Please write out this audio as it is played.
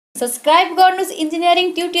Subscribe गर्नुस्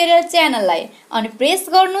engineering tutorial च्यानललाई अनि प्रेस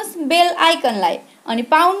गर्नुस् बेल आइकनलाई अनि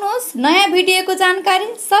पाउनुस् नयाँ भिडियोको जानकारी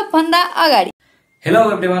सबभन्दा अगाडि। Hello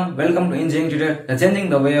everyone, welcome to engineering tutorial changing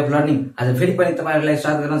the way of learning. आज फेरि पनि तपाईहरुलाई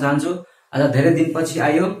स्वागत गर्न चाहन्छु। आज धेरै दिनपछि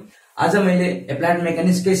आयो। आज मैले एप्लाइड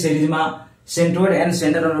मेकानिक्स के सिरिजमा centroid and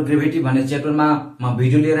centre of gravity भन्ने च्याप्टरमा म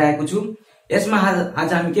भिडियो लिएर आएको छु। यसमा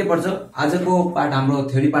आज हामी के पढ्छौं? आजको पार्ट हाम्रो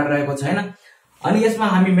थ्योरी पार्ट रहेको छैन अनि यसमा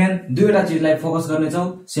हामी मेन दुईवटा चीजलाई फोकस गर्नेछौं,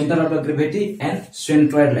 सेन्टर अफ ग्रेभिटी एन्ड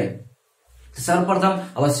सेन्ट्रोइडलाई। सर्वप्रथम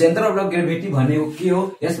अब सेन्टर अफ ग्रेभिटी भनेको के हो,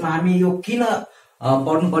 यसमा हामी यो किन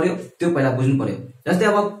पढ्नु पर्यो त्यो पहिला बुझ्नु पर्यो। जस्तै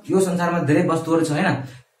अब यो संसारमा धेरै वस्तुहरु छ हैन,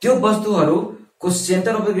 त्यो वस्तुहरुको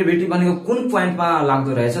सेन्टर अफ ग्रेभिटी भनेको कुन पोइन्टमा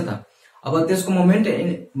लाग्दो रहेछ त? अब त्यसको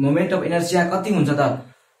मोमेन्ट अफ इनर्शिया कति हुन्छ त?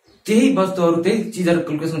 त्यही वस्तुहरु त्यही चीजहरु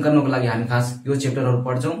क्याल्कुलेसन गर्नको लागि हामी खास यो च्याप्टरहरु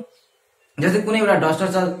पढ्छौं। जस्तै कुनै एउटा डस्टर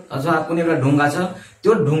छ अथवा कुनै एउटा ढुङ्गा छ,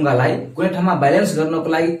 त्यो ढुङ्गालाई कुनै ठाउँमा ब्यालेन्स गर्नको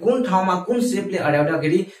लागि कुन ठाउँमा कुन शेपले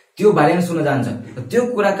अड्याउँदाखेरि त्यो ब्यालेन्स हुन जान्छ, त्यो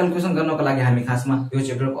कुरा क्याल्कुलेसन गर्नको लागि हामी खासमा यो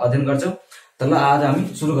च्याप्टरको अध्ययन गर्छौं। त ल आज हामी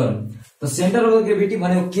सुरु गरौँ। त सेन्टर अफ ग्रेभिटी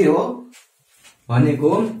भनेको के हो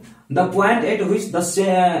भनेको the point at which the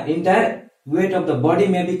entire weight of the body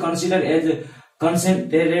may be considered as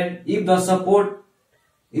concentrated if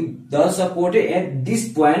the supported at this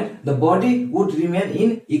point the body would remain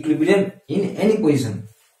in equilibrium in any position।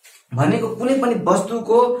 भनेको कुनै पनि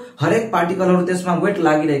वस्तुको हरेक पार्टिकलहरु त्यसमा वेट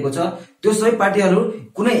लागिरहेको छ, त्यो सबै पार्टिकलहरु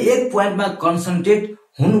कुनै एक पोइन्टमा कन्सन्ट्रेट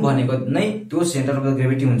हुनु भनेको नै त्यो सेन्टर अफ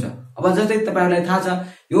ग्रेभिटी हुन्छ। अब जस्तै तपाईहरुलाई थाहा छ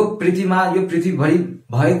यो पृथ्वी भरि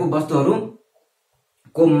भएको वस्तुहरु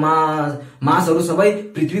को मासहरु सबै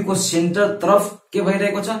पृथ्वीको सेन्टर तरफ के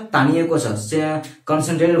भइरहेको छ, तानिएको छ,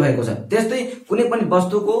 कन्सन्ट्रेटेड भएको छ। त्यस्तै कुनै पनि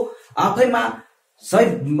वस्तुको आफैमा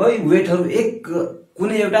सबै वेटहरु एक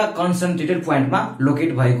कुनै एउटा कन्सन्ट्रेटेड पोइन्टमा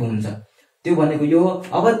लोकेट भएको हुन्छ। त्यो भनेको यो हो।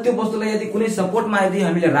 अब त्यो वस्तुलाई यदि कुनै सपोर्टमा यदि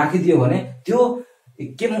हामीले राखिदियो भने त्यो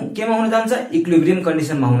केमा हुन जान्छ? इक्विलिब्रियम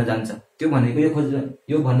कन्डिसनमा हुन जान्छ। त्यो भनेको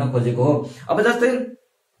यो भन्न खोजेको हो। अब जस्तै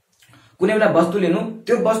कुनै एउटा वस्तु लिनु,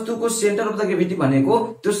 त्यो वस्तुको सेन्टर अफ द ग्रेभिटी भनेको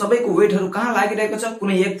त्यो सबैको वेटहरु कहाँ लागिरहेको छ?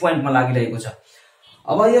 कुनै एक पोइन्टमा लागिरहेको छ।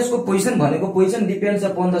 अब यसको पोजिसन भनेको position depends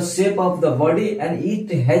upon the shape of the body and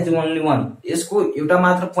it has only one. यसको एउटा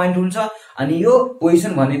मात्र पोइन्ट हुन्छ अनि यो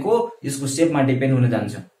पोजिसन भनेको यसको शेपमा डिपेन्ड हुन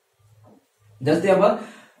जान्छ। जस्तै अब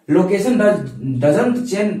location doesn't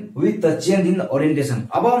change with the change in the orientation.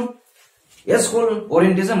 अब यसको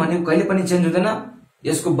ओरिएन्टेसन भनेको कहिले पनि चेन्ज हुँदैन।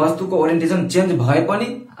 यसको वस्तुको ओरिएन्टेसन चेन्ज भए पनि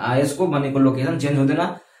यसको भनेको लोकेसन चेन्ज हुँदैन।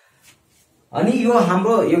 अनि यो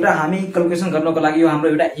हाम्रो एउटा हामी क्याल्कुलेसन गर्नको लागि यो हाम्रो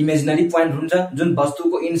एउटा इमेजिनरी पोइन्ट हुन्छ, जुन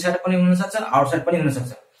वस्तुको इनसाइड पनि हुन सक्छ, आउटसाइड पनि हुन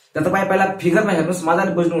सक्छ। त तपाई पहिला फिगरमा हेर्नुस्,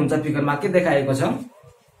 मजाले बुझ्नुहुन्छ। फिगरमा के देखाएको छ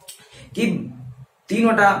कि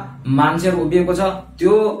तीनवटा मान्छेहरु उभिएको छ,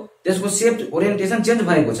 त्यसको शेप ओरिएन्टेसन चेन्ज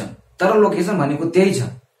भएको छ तर लोकेसन भनेको त्यही छ।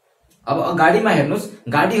 अब गाडीमा हेर्नुस्,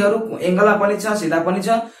 गाडीहरु एंगलमा पनि छ, सिधा पनि छ,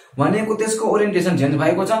 भनेको त्यसको ओरिएन्टेसन चेन्ज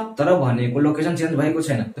भएको छ तर भनेको लोकेसन चेन्ज भएको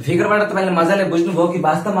छैन। फिगरबाट तपाईले मजाले बुझ्नुभयो कि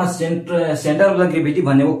वास्तवमा सेन्टर अफ द ग्रेभिटी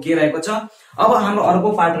भनेको के रहेको छ। अब हाम्रो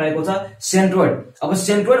अर्को पार्ट रहेको छ सेन्ट्रोइड। अब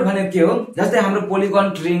सेन्ट्रोइड भनेको के हो? जस्तै हाम्रो पोलिगन,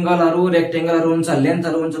 ट्रायंगलहरु, रेक्टेंगलहरु हुन्छ,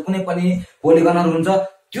 लेन्थहरु हुन्छ, कुनै पनि पोलिगनहरु हुन्छ,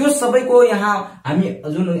 त्यो सबैको यहाँ हामी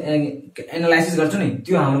जुन एनालाइसिस गर्छौं नि,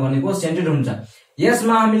 त्यो हाम्रो भनेको सेन्ट्रोइड हुन्छ।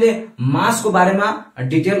 यसमा हामीले मासको बारेमा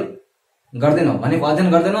डिटेल गर्दैनौं, भनेको अध्ययन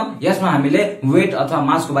गर्दैनौं। यसमा हामीले वेट अथवा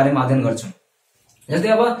मासको बारेमा अध्ययन गर्छौं। जस्तै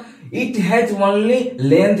अब it has only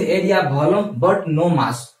length, area, volume but no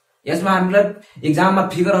मास। यसमा हामीलाई एक्जाममा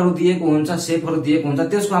फिगरहरु दिएको हुन्छ, शेपहरु दिएको हुन्छ,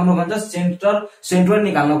 त्यसको हाम्रो भन्छ सेन्ट्रोइड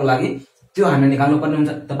निकाल्नको लागि त्यो हामीले निकाल्नु पर्ने हुन्छ।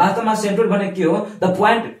 त वास्तवमा सेन्ट्रोइड भनेको के हो? The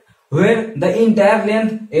point where the entire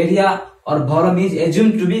length, area और volume is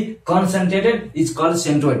assumed to be concentrated is called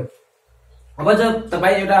centroid. अब जब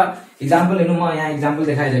तपाई एउटा एक्जाम्पल हेर्नु, म यहाँ एक्जाम्पल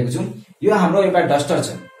देखाइरहेको छु। यो हाम्रो एउटा डस्टर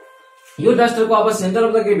छ। यो डस्टरको अब सेन्टर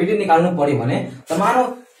अफ द ग्रेभिटी निकाल्नु पर्यो भने त मानौ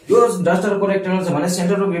यो डस्टरको रेक्टेंगल छ भने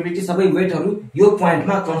सेन्टर अफ ग्रेभिटी सबै वेटहरु यो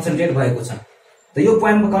पोइन्टमा कन्सन्ट्रेट भएको छ। त यो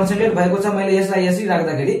पोइन्टमा कन्सन्ट्रेट भएको छ, मैले यसलाई यसरी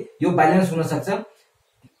राख्दाखेरि यो ब्यालेन्स हुन सक्छ।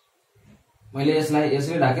 मैले यसलाई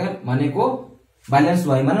यसरी राखे भनेको ब्यालेन्स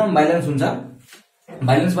भयो, मानौ ब्यालेन्स हुन्छ,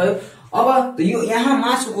 ब्यालेन्स भयो। अब यो यहाँ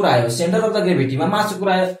मासको कुरा आयो, सेन्टर अफ द ग्रेभिटीमा मासको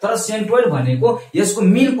कुरा आयो, तर सेन्ट्रोइड भनेको यसको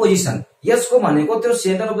मेन पोजिसन, यसको भनेको त्यो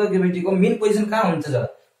centre of the ग्रेभिटीको main position कहाँ हुन्छ त?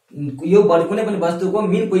 यो कुनै पनि वस्तुको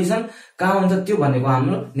मेन पोजिसन कहाँ हुन्छ त्यो भनेको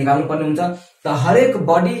हाम्रो निकाल्नु पर्ने हुन्छ। त हरेक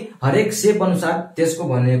बडी, हरेक शेप अनुसार त्यसको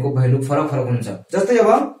भनेको भ्यालु फरक हुन्छ। जस्तै अब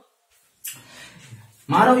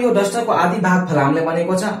मानव यो डस्टरको आधी भाग फलामले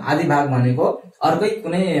बनेको छ, आधी भाग भनेको अर्कै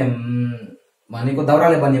कुनै भनेको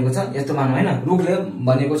दाउराले बनिएको छ, यस्तो मानौ हैन, रुखले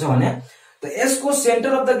बनेको छ भने त यसको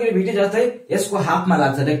सेन्टर अफ द ग्रेभिटी जस्तै यसको हाफमा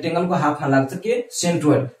लाग्छ, रेक्टेंगलको हाफमा लाग्छ के?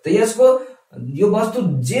 सेन्ट्रोइड। त यसको यो वस्तु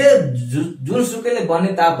जे जुनसुकैले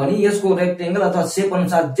बने तापनि यसको रेक्टेंगल अथवा शेप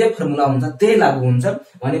अनुसार जे फर्मुला हुन्छ त्यही लागू हुन्छ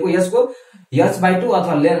भनेको यसको h/2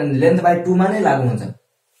 अथवा लेन्थ/2 मा नै लागू हुन्छ।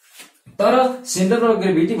 तर सेन्टर अफ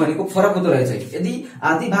ग्रेभिटी भनेको फरक हुँदो रहेछ। यदि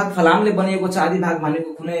आधी भाग फलामले बनिएको छ, आधी भाग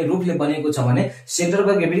भनेको कुनै रूपले बनिएको छ भने सेन्टर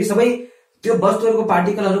अफ ग्रेभिटी सबै त्यो वस्तुहरुको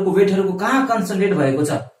पार्टिकलहरुको वेटहरुको कहाँ कन्सन्ट्रेट भएको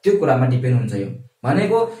छ त्यो कुरामा डिपेन्ड हुन्छ। यो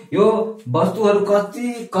भनेको यो वस्तुहरु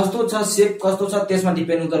कस्तो छ, शेप कस्तो छ त्यसमा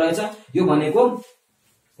डिपेन्ड हुँदो रहेछ। यो भनेको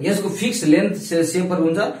यसको फिक्स लेन्थ शेपहरु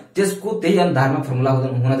हुन्छ, त्यसको त्यही आधारमा फर्मुला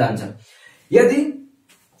हुन जान्छ। यदि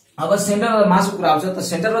अब सेन्टर अफ द मासको कुरा आउँछ त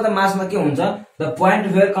सेन्टर अफ द मासमा के हुन्छ, द पोइन्ट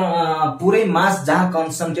वेयर पुरै मास जहाँ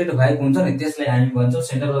कन्सन्ट्रेट भएको हुन्छ नि त्यसलाई हामी भन्छौं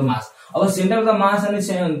सेन्टर अफ द मास। अब सेन्टर अफ द मास अनि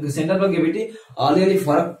सेन्टर अफ ग्रेभिटी अलिअलि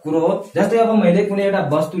फरक कुरो हो। जस्तै अब मैले कुनै एउटा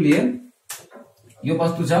वस्तु लिए, यो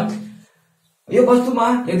वस्तु छ, यो वस्तुमा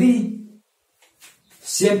यदि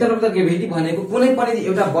सेन्टर अफ द ग्रेभिटी भनेको कुनै पनि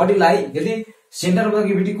एउटा बडीलाई यदि सेन्टर अफ द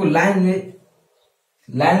ग्रेभिटीको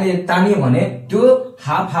लाइनले तानियो भने त्यो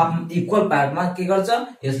हाफ इक्वल पार्टमा के गर्छ,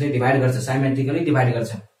 यसले डिभाइड गर्छ, साइमेट्रिकली डिभाइड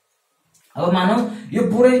गर्छ। अब मानौ यो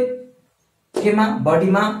पुरै केमा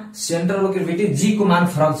बडीमा सेन्टर अफ ग्रेभिटी जी को मान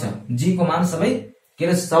फरक छ, जी को मान सबै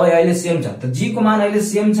अहिले सेम छ। त जी को मान अहिले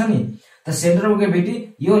सेम छ नि, त सेन्टर अफ ग्रेभिटी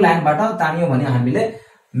यो लाइनबाट तानियो भने हामीले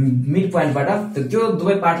मिड पोइन्टबाट त्यो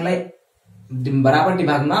दुवै पार्टलाई बराबर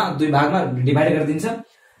दुई भागमा डिभाइड गरिदिन्छ।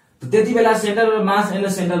 त्यति बेला centre of mass and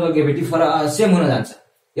centre of gravity same हुन जान्छ।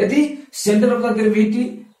 यदि centre of gravity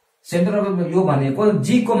centre of यो भनेको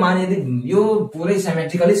जी को मान यदि यो पुरै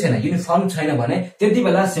सिमेट्रिकली छैन, युनिफर्म छैन भने त्यति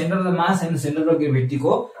बेला centre of mass and centre of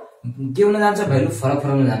ग्रेभिटीको के हुन जान्छ, भ्यालु फरक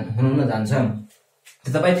हुन जान्छ।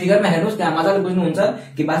 तपाई फिगरमा हेर्नुस्, त्यहाँ मजाले बुझ्नुहुन्छ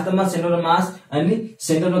कि वास्तवमा सेन्टर अफ मास अनि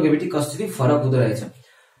सेन्टर अफ ग्रेभिटी कसरी फरक हुँदो रहेछ।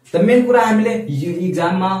 त मेन कुरा हामीले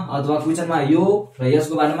इक्जाममा अथवा क्वेशनमा यो र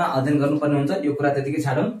यसको बारेमा अध्ययन गर्नुपर्ने हुन्छ। यो कुरा त्यतिकै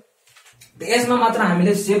छाडौं। यसमा मात्र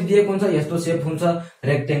हामीले शेप दिएको हुन्छ, यस्तो शेप हुन्छ,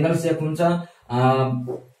 रेक्टेंगल शेप हुन्छ,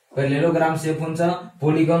 पैरेललोग्राम शेप हुन्छ,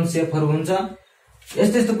 पोलिगन शेपहरु हुन्छ,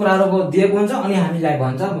 यस्तो कुराहरु दिएको हुन्छ। अनि हामीलाई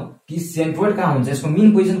भन्छ कि सेन्ट्रोइड कहाँ हुन्छ, यसको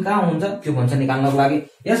मेन पोजिसन कहाँ हुन्छ त्यो भन्छ निकाल्नको लागि।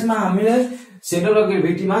 यसमा हामीले सेन्टर अफ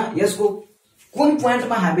ग्रेभिटीमा यसको कुन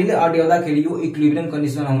पोइन्टमा हामीले अड्याउँदाखेरि यो इक्विलिब्रियम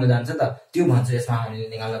कन्डिसनमा हुन जान्छ त त्यो भन्छ यसमा हामीले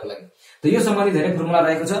निकाल्नको लागि। त यो सम्बन्धी धेरै फर्मुला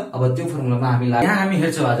रहेको छ। अब त्यो फर्मुलामा यहाँ हामी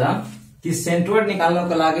हेर्छौं आज कि सेन्ट्रोइड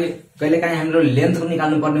निकाल्नको लागि कहिलेकाहीँ हाम्रो लेन्थको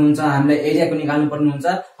निकाल्नु पर्ने हुन्छ, हामीले एरियाको निकाल्नु पर्ने हुन्छ,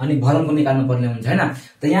 अनि भोल्युमको निकाल्नु पर्ने हुन्छ हैन।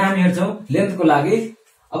 त यहाँ हामी हेर्छौं लेन्थको लागि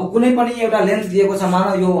अब कुनै पनि एउटा लेन्थ दिएको छ,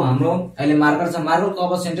 मानौ यो हाम्रो अहिले मार्कर छ, मार्करको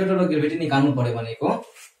अब सेन्टर अफ ग्रेभिटी निकाल्नु पर्यो भनेको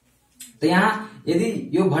त यहाँ यदि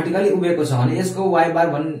यो भर्टिकली उभिएको छ भने यसको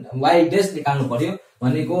y डैश निकाल्नु पर्यो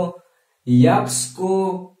भनेको x को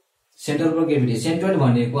सेन्टर अफ ग्रेभिटी सेन्ट्रोइड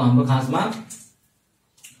भनेको हाम्रो खासमा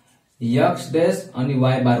x डैश अनि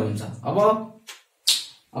y बार हुन्छ।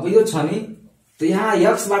 अब यो छ नि, त यहाँ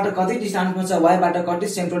x बाट कति डिस्टेन्समा छ, y बाट कति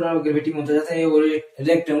सेन्ट्रोइड अफ ग्रेभिटी हुन्छ। जस्तै यो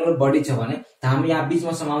रेक्टेंगुलर बडी छ भने त हामी यहाँ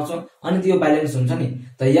बीचमा समाउँछौं अनि त्यो ब्यालेन्स हुन्छ नि।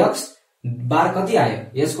 त x बार कति आयो,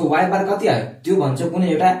 यसको y बार कति आयो त्यो भन्छ कुनै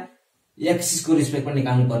एउटा एक्सिस को रिस्पेक्टमा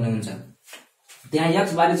निकाल्नु पर्ने हुन्छ। त्यहाँ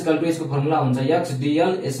x बार इक्वल टु यसको फर्मुला हुन्छ x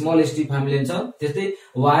dl स्मल स्टिप हामीले लिन्छ, त्यस्तै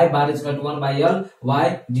y bar equal to 1/l y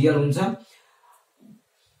dl हुन्छ।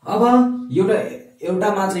 अब एउटा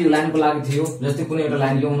मात्र यो लाइनको लागि थियो, जस्तै कुनै एउटा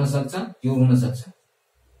लाइन यो हुन सक्छ, यो हुन सक्छ,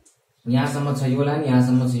 यहाँसम्म छ यो लाइन,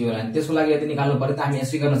 यहाँसम्म छ यो लाइन, त्यसको लागि यदि निकाल्नु पर्यो त हामी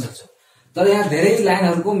यसरी गर्न सक्छौं। तर यहाँ धेरै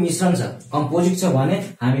लाइनहरुको मिश्रण छ, कम्पोजिट छ भने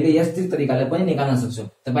हामीले यस्तै तरिकाले पनि निकाल्न सक्छौं।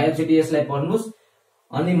 तपाई एकचोटी यसलाई पढ्नुस्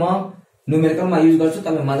अनि म न्युमेरिकलमा युज गर्छु,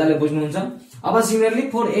 तपाई मजाले बुझ्नुहुन्छ। अब सिमिलरली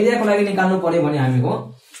फर एरियाको लागि निकाल्नु पर्यो भने हामीको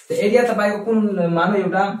त एरिया तपाईको कुन, मानौ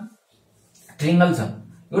एउटा ट्रायंगल छ,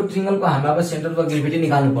 यो ट्रायंगलको हामी अब सेन्टर अफ ग्रेभिटी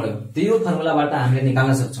निकाल्नु पर्यो, त्यो फर्मुलाबाट हामीले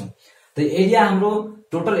निकाल्न सक्छौं। त एरिया हाम्रो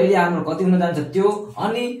टोटल एरिया हाम्रो कति हुन जान्छ त्यो,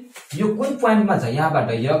 अनि यो कुन पोइन्टमा छ, यहाँबाट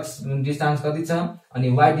x डिस्टेन्स कति छ अनि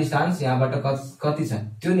y डिस्टेन्स यहाँबाट कति छ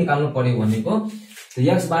त्यो निकाल्नु पर्यो भनेको त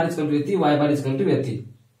x बार इक्वल टु यति, y बार इक्वल टु यति।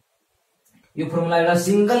 यो फर्मुला एउटा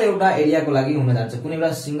सिंगल एउटा एरियाको लागि हुन जान्छ, कुनै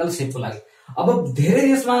एउटा सिंगल शेपको लागि। अब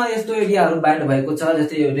धेरै यसमा यस्तो एरियाहरु बाइन्ड भएको छ,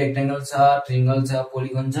 जस्तै यो रेक्टेंगल छ, ट्रायंगल छ,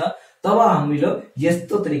 पोलिगन छ, तब हामीले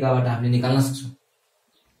यस्तो तरिकाबाट हामीले निकाल्न सक्छौं।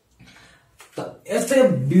 त यस्तै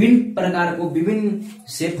विभिन्न प्रकारको विभिन्न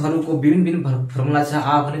शेपहरुको विभिन्न फर्मुला छ।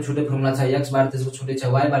 आ पनि छुट्टै फर्मुला छ, x बार त्यसको छुट्टै छ,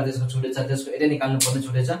 y बार त्यसको छुट्टै छ, त्यसको एरिया निकाल्नु पर्ने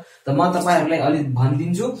छुट्टै छ। त म तपाईहरुलाई अलि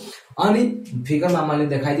भनिदिन्छु अनि फिगरमा मैले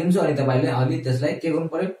देखाइदिन्छु, अनि तपाईले अलि त्यसलाई के गर्नु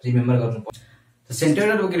पर्यो, रिमेम्बर गर्नु पर्यो। त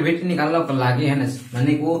सेन्ट्रोइड अफ ग्रेभिटी निकाल्नको लागि हेर्नुस्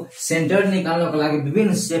भनेको सेन्ट्रोइड निकाल्नको लागि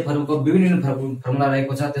विभिन्न शेपहरुको विभिन्न फर्मुला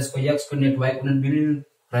रहेको छ, त्यसको x कोर्डिनेट y कोर्डिनेट विभिन्न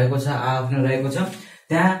रहेको छ, आ आफ्नो रहेको छ।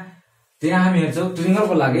 त्यहाँ हामी हेर्छौं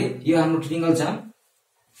ट्रायंगलको लागि यो हाम्रो ट्रायंगल छ,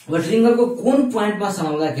 अब ट्रिङ्गलको कुन पोइन्टमा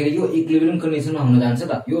समाउँदाखेरि यो इक्विलिब्रियम कन्डिसनमा हुन जान्छ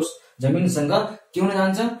त, यो जमिनसँग के हुन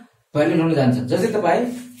जान्छ, प्यारेलल हुन जान्छ। जस्तै तपाईँ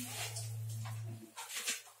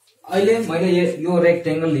अहिले मैले यो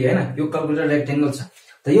रेक्टेंगल लिए हैन, यो क्याल्कुलेटर रेक्टेंगल छ,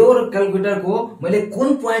 त यो क्याल्कुलेटरको मैले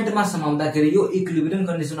कुन पोइन्टमा समाउँदाखेरि यो इक्विलिब्रियम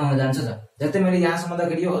कन्डिसनमा हुन जान्छ त। जस्तै मैले यहाँ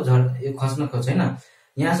समाउँदाखेरि यो खस्न खोज्छ हैन,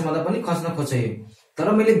 यहाँ समाउँदा पनि खस्न खोज्छ यो,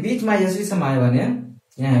 तर मैले बीचमा यसरी समाए भने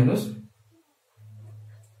यहाँ हेर्नुस्,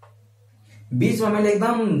 बीचमा मैले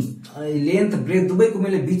एकदम लेन्थ ब्रेथ दुवैको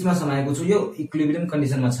मैले बीचमा समाएको छु, यो इक्विलिब्रियम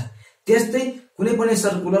कन्डिसनमा छ। त्यस्तै कुनै पनि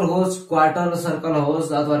सर्कुलर होस्, क्वार्टर सर्कल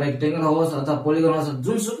होस्, अथवा रेक्टेंगल होस्, अथवा पोलिगन होस्,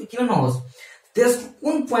 जुनसुकै किन नहोस्, त्यसको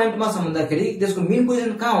कुन पोइन्टमा समाउँदाखेरि त्यसको मेन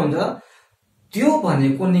पोजिसन कहाँ हुन्छ त्यो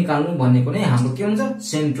भनेको निकाल्नु भनेको नै हाम्रो के हुन्छ,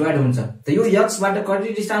 सेन्ट्रोइड हुन्छ। त यो x बाट कति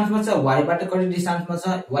डिस्टेन्समा छ, y बाट कति डिस्टेन्समा छ,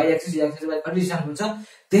 y एक्सिस बाट कति डिस्टेन्समा छ,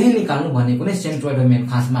 त्यही निकाल्नु भनेको नै सेन्ट्रोइड हो मेन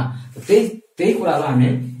खासमा। त्यही कुराहरु हामी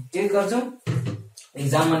के गर्छौं,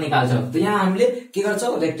 एक्जाममा निकाल्छौं। त यहाँ हामीले के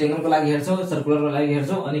गर्छौं, रेक्टेंगलको लागि हेर्छौं, सर्कुलरको लागि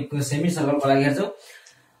हेर्छौं, अनि सेमी सर्कलको लागि हेर्छौं,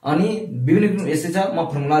 अनि विभिन्न यस्तै छ। म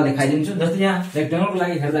फर्मुला देखाइदिन्छु। जस्तै यहाँ रेक्टेंगलको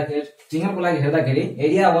लागि हेर्दाखेरि, ट्रिंगलको लागि हेर्दाखेरि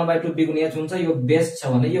एरिया 1/2 बिगुण h हुन्छ, यो बेस छ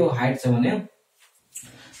भने, यो हाइट छ भने,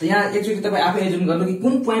 त यहाँ एकचोटी तपाई आफै एजुम गर्नु कि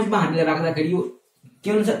कुन पोइन्टमा हामीले राख्दाखेरि यो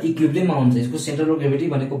के हुन्छ, इक्विलिब्रियममा हुन्छ, यसको सेन्टर अफ ग्रेभिटी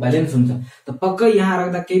भनेको ब्यालेन्स हुन्छ। त पक्कै यहाँ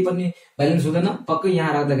राख्दा केही पनि ब्यालेन्स हुँदैन, पक्कै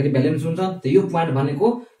यहाँ राख्दाखेरि ब्यालेन्स हुन्छ। त यो पोइन्ट भनेको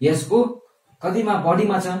यसको कतिमा,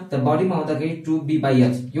 बडीमा छ, त बडीमा हुँदाखेरि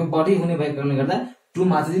 2b/h, यो बडी हुने भएकोले गर्दा 2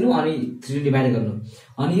 माथि दिनु अनि 3 डिभाइड गर्नु,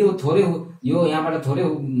 अनि यो थोरै यो यहाँबाट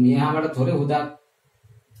थोरै हुँदा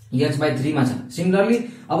h/3 मा छ।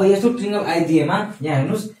 सिमिलरली अब यस्तो ट्रिंगल आइदिएमा यहाँ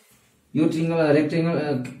हेर्नुस्, यो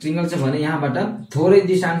ट्रिंगल छ भने यहाँबाट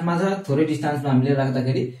थोरै डिस्टेन्समा छ, थोरै डिस्टेन्समा हामीले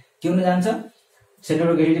राख्दाखेरि के हुन जान्छ, सेन्टर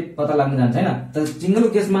अफ ग्रेभिटी पत्ता लाग्न जान्छ हैन। त ट्रिंगलको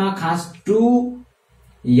केसमा खास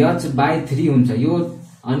 2h/3 हुन्छ यो,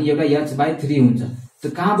 अनि एउटा h/3 हुन्छ।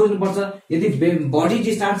 त कहाँ बुझ्नुपर्छ, यदि बडी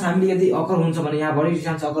डिस्टेन्स हामीले यदि अकर हुन्छ भने, यहाँ बडी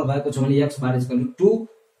डिस्टेन्स अकर भएको छ भने x bar equal to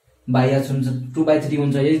 2/h हुन्छ, 2/3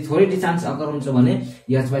 हुन्छ। यदि थोरै डिस्टेन्स अकर हुन्छ भने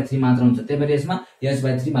h/3 मात्र हुन्छ, त्यही भएर यसमा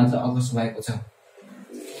h/3 मात्र अकर भएको छ।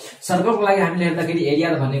 सर्कलको लागि हामीले हेर्दाखेरि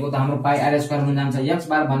एरिया भनेको त हाम्रो πr² हुन जान्छ, x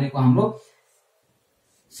बार भनेको हाम्रो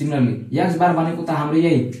सिमिलरली x बार भनेको त हाम्रो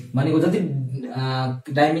यही भनेको जति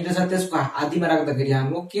डायमिटर छ त्यसको आधीमा राख्दाखेरि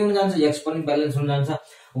हाम्रो के हुन जान्छ, x पनि ब्यालेन्स हुन जान्छ,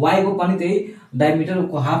 y को पनि त्यही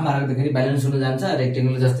डायमिटरको हाफमा राख्दाखेरि ब्यालेन्स हुन जान्छ,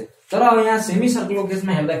 रेक्टेंगल जस्तै। तर अब यहाँ सेमी सर्कलको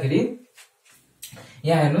केसमा हेर्दाखेरि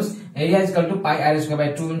यहाँ हेर्नुस्, एरिया इक्वल टु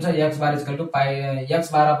πr²/2 हुन्छ, x bar equal to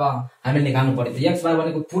x बार अब हामीले निकाल्नु पर्यो। x बार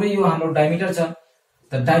भनेको पुरै यो हाम्रो डायमिटर छ,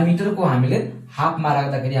 त डायमिटरको हामीले हाफमा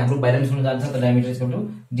राख्दाखेरि हाम्रो ब्यालेन्स हुन जान्छ, त डायमिटर इक्वल टु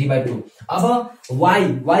d/2। अब y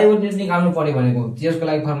निकाल्नु पर्यो भनेको त्यसको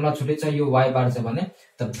लागि फर्मुला छुटै छ, यो y बार छ भने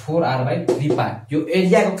त 4r/3π, यो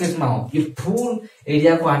एरियाको केसमा हो, यो फुल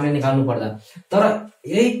एरियाको हामीले निकाल्नु पर्दा। तर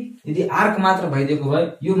यही यदि आर्क मात्र भइदिएको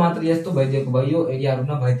भए, यो मात्र यस्तो भइदिएको भए, यो एरियाहरु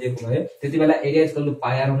नभइदिएको भए, त्यतिबेला एरिया इक्वल टु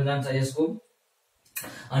πr हुन जान्छ यसको,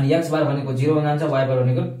 अनि x बार भनेको 0 हुन जान्छ, y बार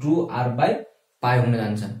भनेको 2r/π हुन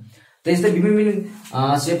जान्छ। त्यस्तै विभिन्न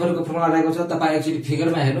शेपहरुको फर्मुला रहेको छ, तपाई एक्चुअली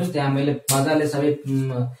फिगरमा हेर्नुस्, त्यहाँ मैले मजाले सबै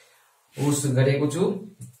उस गरेको छु,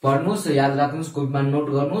 पढ्नुस्, याद राख्नुस्, कपीमा नोट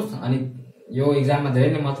गर्नुस्, अनि यो एक्जाममा धेरै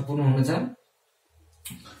नै महत्त्वपूर्ण हुनेछ,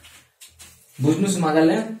 बुझ्नुस्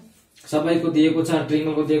मजाले। सबैको दिएको छ,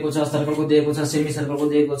 ट्रिंगलको दिएको छ, सर्कलको दिएको छ, सेमी सर्कलको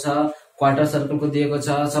दिएको छ, क्वार्टर सर्कलको दिएको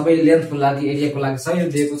छ, सबै लेन्थको लागि, एरियाको लागि सबै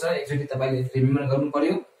दिएको छ। एकचोटी तपाईले रिमेम्बर गर्नु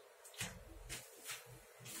पर्यो।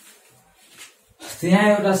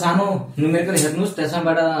 यहाँ एउटा सानो न्युमेरिकल हेर्नुस्,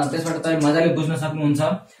 त्यसबाट तपाई मजाले बुझ्न सक्नुहुन्छ।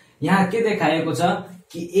 यहाँ के देखाएको छ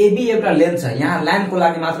कि एबी एउटा लेन्थ छ, यहाँ लाइनको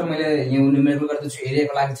लागि मात्र मैले यो न्युमेरिकल गर्दैछु,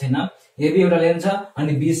 एरियाको लागि छैन। एबी एउटा लेन्थ छ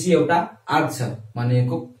अनि बीसी एउटा आर्क छ,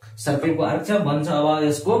 भनेको सर्कलको आर्क छ भन्छ। अब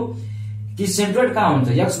यसको कि सेन्ट्रोइड कहाँ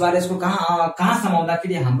हुन्छ, x बार यसको कहाँ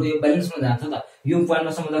समाउँदाखेरि हाम्रो यो ब्यालेन्स हुन जान्छ त, यो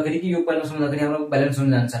पोइन्टमा समाउँदाखेरि कि यो पोइन्टमा समाउँदाखेरि हाम्रो ब्यालेन्स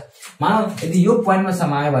हुन जान्छ। मानौ यदि यो पोइन्टमा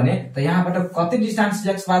समायो भने त यहाँबाट कति डिस्टेन्स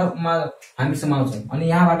x बारमा हामी समाउँछौं, अनि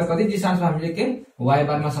यहाँबाट कति डिस्टेन्समा हामीले के y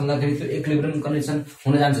बारमा समाउँदाखेरि त्यो इक्विलिब्रियम कन्डिसन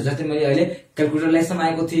हुन जान्छ। जस्तै मैले अहिले क्याल्कुलेटरलाई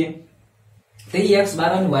समाएको थिएँ, त्यही x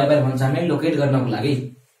बार अनि y बार भन्छ हामीले लोकेट गर्नको लागि।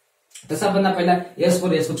 त सबभन्दा पहिला यसको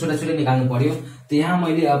र यसको छोटा छोटा निकाल्नु पर्यो। त यहाँ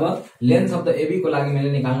मैले अब लेन्थ अफ द एबी को लागि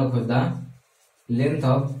मैले निकाल्न खोज्दा, लेन्थ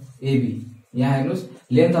अफ एबी, यहाँ हेर्नुस्,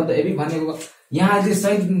 लेन्थ अफ द एबी भनेको यहाँ यदि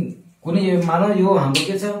सही कुनै मानौ यो हाम्रो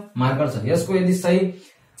के छ, मार्कर छ, यसको यदि सही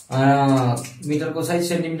मिटरको सही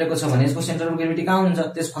सेन्टिमिटरको छ भने यसको सेन्टर अफ ग्रेभिटी कहाँ हुन्छ,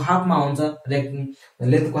 त्यसको हाफमा हुन्छ,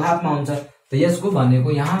 लेन्थको हाफमा हुन्छ। त यसको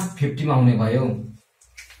भनेको यहाँ 50 मा हुने भयो,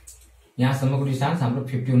 यहाँसम्मको डिस्टेन्स हाम्रो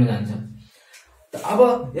 50 हुन जान्छ। अब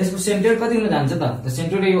यसको सेन्ट्रोइड कति हुन जान्छ त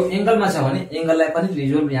सेन्ट्रोइड यो एंगलमा छ भने एंगललाई पनि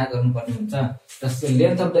रिजोल्भ यहाँ गर्नुपर्ने हुन्छ। जस्तै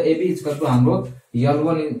length of the AB equal to हाम्रो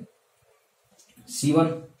L1 C1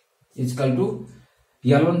 equal to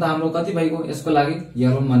L1 त हाम्रो कति भएको यसको लागि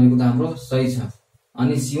L1 भनेको त हाम्रो सही छ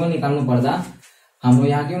अनि C1 निकाल्नु पर्दा हाम्रो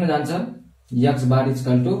यहाँ के हुन जान्छ x bar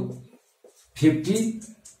equal to 50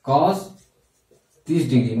 cos 30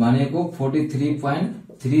 degree भनेको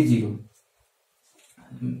 43.30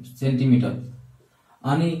 सेन्टिमिटर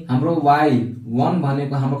अनि हाम्रो y1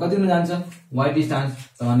 भनेको हाम्रो कति हुन जान्छ y डिस्टेन्स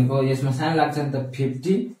भनेको यसमा साइन लाग्छ नि त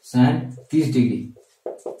 50 sin 30 डिग्री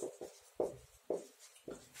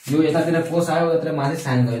यो यतातिर कोस आयो यतातिर माथि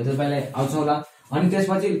साइन गयो तपाईलाई आउँछ होला। अनि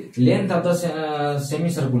त्यसपछि length of the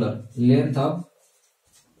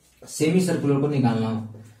semi circular को निकाल्न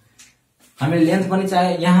हामीले लेन्थ पनि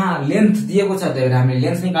चाहियो। यहाँ लेन्थ दिएको छ त्यही भएर हामीले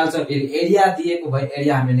लेन्थ निकाल्छ फेरि एरिया दिएको भए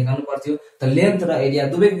एरिया हामीले निकाल्नु पर्थ्यो त लेन्थ र एरिया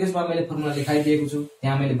दुवैको केसमा मैले फर्मुला लेखाइदिएको छु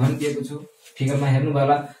त्यहाँ मैले भनिदिएको छु फिगरमा हेर्नु भयो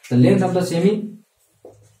होला। त length of the semi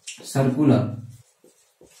circular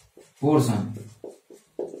portion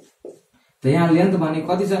त यहाँ लेन्थ भनेको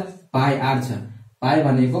कति छ पाई आर छ पाई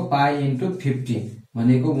भनेको पाई इन्टु 50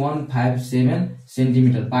 भनेको 157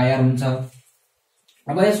 सेन्टिमिटर पाई आर हुन्छ।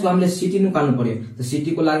 अब यसको हामीले सिटी निकाल्नु पर्यो त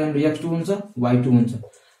सिटी को लागि हाम्रो x2 हुन्छ y2 हुन्छ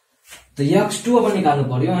त x2 अब निकाल्नु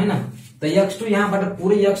पर्यो हैन त x2 यहाँबाट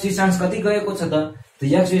पुरै x डिस्टेन्स कति गएको छ त x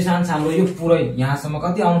डिस्टेन्स हाम्रो यो पुरै यहाँसम्म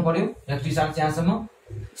कति आउनु पर्यो x डिस्टेन्स यहाँसम्म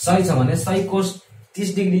सही छ भने सही कोस 30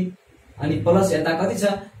 डिग्री अनि प्लस यता कति छ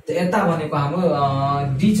त यता भनेको हाम्रो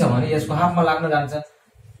d छ भने यसको हाफमा लाग्न जान्छ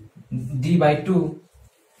d/2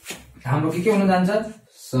 हाम्रो के हुन जान्छ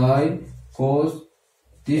सही कोस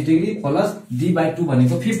 30 डिग्री प्लस d/2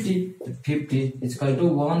 भनेको 50 इक्वल टु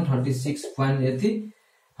 136.80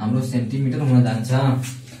 हाम्रो सेन्टिमिटर हुन जान्छ।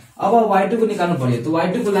 अब y2 को निकाल्नु पर्यो त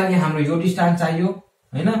y2 को लागि हाम्रो यो डिस्टेन्स चाहियो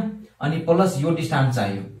हैन अनि प्लस यो डिस्टेन्स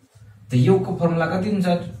चाहियो त यो को फर्मुला कति हुन्छ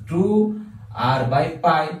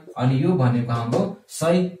 2r/पाई अनि यो भनेको हाम्रो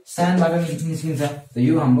सही sin बाट निस्किन्छ त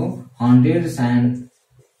यो हाम्रो 100 sin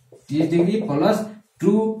 30 degree plus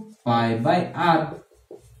 2π/r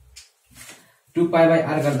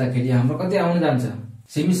 2π/r गर्दाखेरि हाम्रो कति आउन जान्छ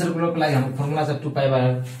सेमी सर्कुलरको लागि हाम्रो फर्मुला छ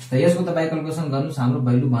 2π/r त यसको तपाईं क्याल्कुलेसन गर्नुस् हाम्रो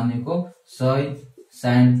भ्यालु भनेको सही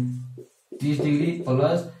sin 30 डिग्री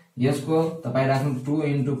प्लस यसको तपाईं राख्नु 2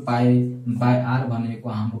 * π/r भनेको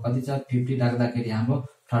हाम्रो कति छ 50 राख्दाखेरि हाम्रो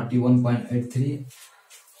 31.83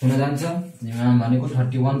 हुन जान्छ। यहाँ भनेको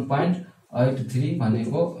 31.83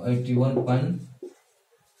 भनेको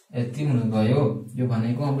 81.80 हुन गयो यो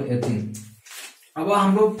भनेको हाम्रो 18। अब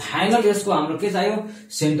हाम्रो फाइनल यसको हाम्रो के चाहियो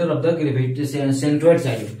centre of the gravity centroid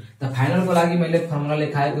चाहियो त फाइनल को लागि मैले फर्मुला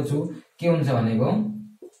लेखाएको छु के हुन्छ भनेको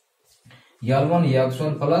L1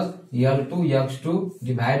 x1 plus L2 x2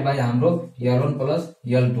 divide by हाम्रो L1 प्लस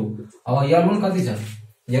L2। अब L1 कति छ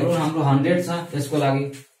L1 हाम्रो 100 छ यसको लागि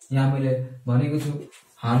यहाँ मैले भनेको छु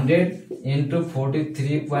 100 *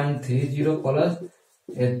 43.30 प्लस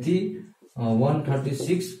यति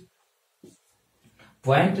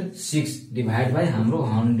 136.6 डिवाइड बाइ हाम्रो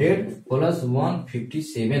 100 प्लस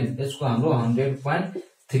 157 यसको हाम्रो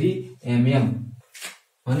 100.3 mm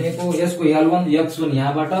भनेको यसको L1 x1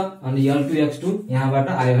 यहाँबाट अनि L2 x2 यहाँबाट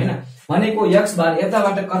आयो हैन भनेको x बार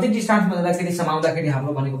यताबाट कति डिस्टेन्समा जाँदाखेरि समाउँदाखेरि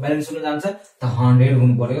हाम्रो भनेको ब्यालेन्स हुन जान्छ त 100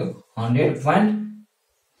 हुनु पर्यो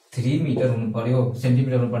 100.3 मिटर हुनु पर्यो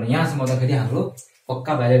सेन्टिमिटर हुनु पर्यो यहाँसम्म आउँदाखेरि हाम्रो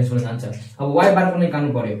पक्का ब्यालेन्स हुन जान्छ। अब y बार को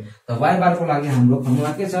निकाल्नु पर्यो त y बार को लागि हाम्रो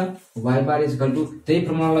फर्मुला के छ y बार इक्वल टु त्यही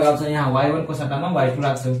फर्मुला लगाउँछ यहाँ y1 को सट्टामा y2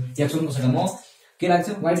 राख्छौ x1 को सट्टामा के राख्छ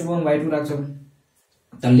y1 y2 राख्छौ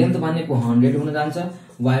त लेन्थ भनेको 100 हुन जान्छ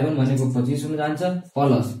y1 भनेको 25 हुन जान्छ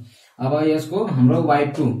प्लस अब यसको हाम्रो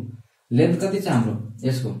y2 लेन्थ कति छ हाम्रो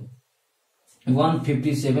यसको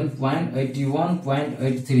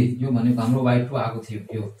 157.81.83 यो भनेको हाम्रो y2 आको थियो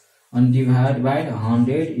यो अनि डिवाइड बाइ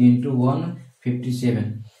 100 * 157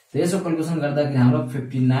 त यसो क्याल्कुलेसन गर्दाखेरि हाम्रो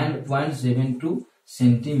 59.72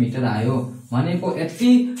 सेन्टिमिटर आयो भनेको यति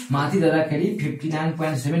माथि जाँदाखेरि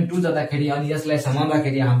 59.72 जाँदाखेरि अनि यसलाई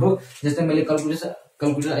समाउँदाखेरि हाम्रो जस्तै मैले क्याल्कुलेटर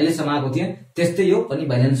अहिले समाएको थिए त्यस्तै यो पनि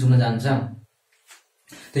ब्यालेन्स हुन जान्छ।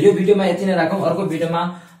 त यो भिडियोमा यति नै राखौं अर्को भिडियोमा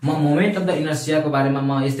म मोमेन्ट अफ द इनर्सिया को बारेमा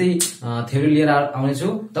म यस्तै थ्योरी लिएर आउने छु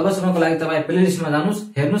तबसम्मको लागि तपाई प्लेलिस्टमा जानुस्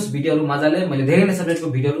हेर्नुस् भिडियोहरु मजाले मैले धेरै नै सब्जेक्टको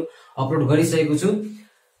भिडियोहरु अपलोड गरिसकेको छु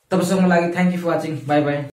तबसम्मको लागि thank you for watching bye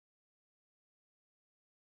bye.